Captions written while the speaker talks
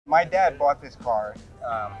My dad bought this car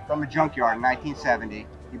from a junkyard in 1970.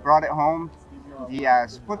 He brought it home. He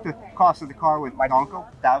split the cost of the car with my uncle,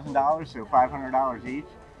 $1,000, so $500 each.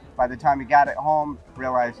 By the time he got it home,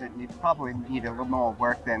 realized it probably needed a little more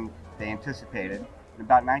work than they anticipated. In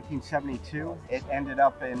about 1972, it ended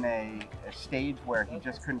up in a stage where he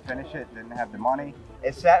just couldn't finish it, didn't have the money.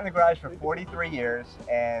 It sat in the garage for 43 years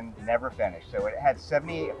and never finished. So it had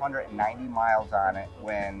 7,890 miles on it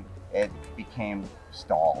when it became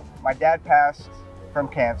stalled. My dad passed from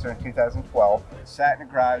cancer in 2012. It sat in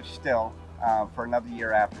the garage still for another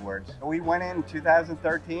year afterwards. We went in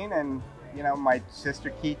 2013 and my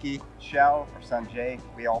sister Kiki, Michelle, our son Jake,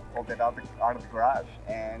 we all pulled it out of the garage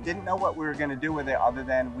and didn't know what we were going to do with it other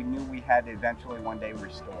than we knew we had to eventually one day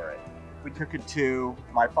restore it. We took it to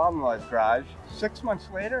my father-in-law's garage. 6 months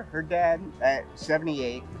later, her dad, at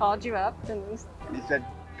 78, called you up and he said,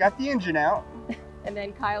 got the engine out. And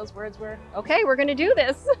then Kyle's words were, okay, we're going to do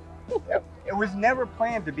this. Yep. It was never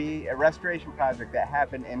planned to be a restoration project that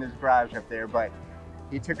happened in his garage up there, but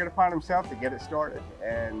he took it upon himself to get it started.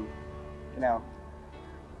 And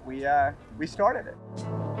we started it.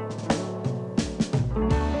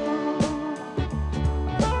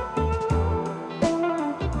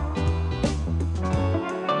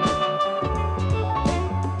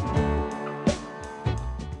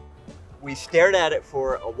 We stared at it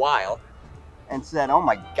for a while and said, oh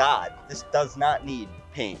my God, this does not need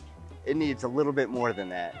paint. It needs a little bit more than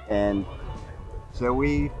that. And so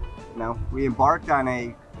we embarked on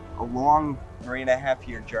a long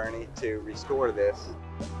 3.5-year journey to restore this.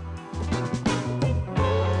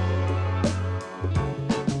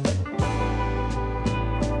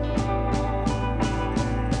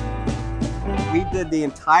 We did the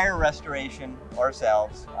entire restoration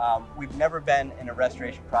ourselves. We've never been in a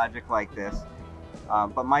restoration project like this,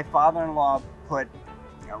 but my father-in-law put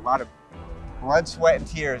a lot of blood, sweat, and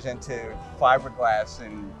tears into fiberglass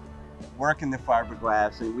and working the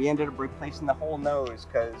fiberglass, and we ended up replacing the whole nose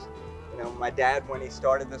because my dad, when he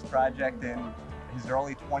started this project in his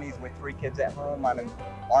early 20s with 3 kids at home on an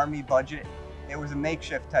Army budget, it was a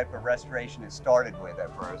makeshift type of restoration it started with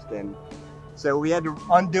at first. And so we had to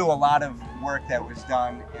undo a lot of work that was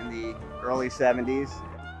done in the early 70s.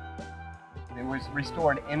 It was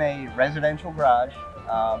restored in a residential garage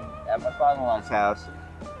at my father-in-law's house.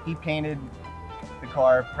 He painted the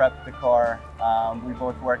car, prepped the car. We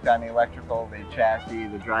both worked on the electrical, the chassis,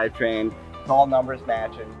 the drivetrain, all numbers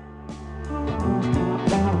matching.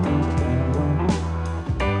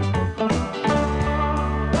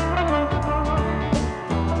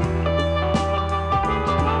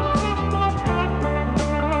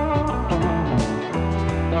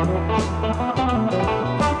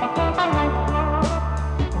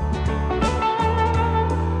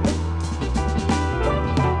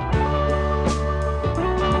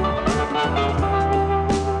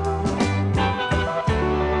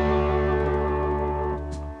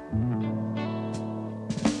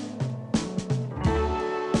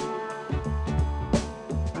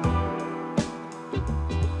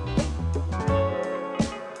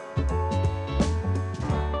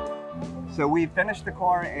 So we finished the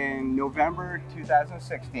car in November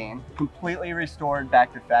 2016, completely restored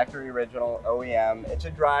back to factory original OEM. It's a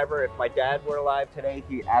driver. If my dad were alive today,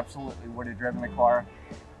 he absolutely would have driven the car.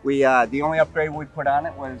 The only upgrade we put on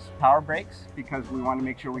it was power brakes because we want to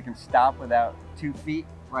make sure we can stop without 2 feet,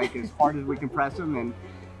 like as hard as we can press them.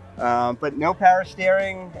 And but no power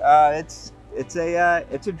steering. It's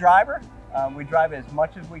a driver. We drive it as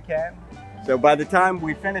much as we can. So by the time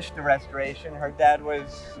we finished the restoration, her dad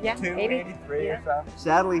was 83 or so.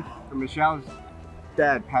 Sadly, Michelle's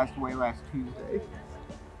dad passed away last Tuesday.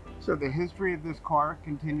 So the history of this car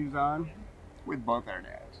continues on with both our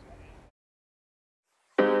dads.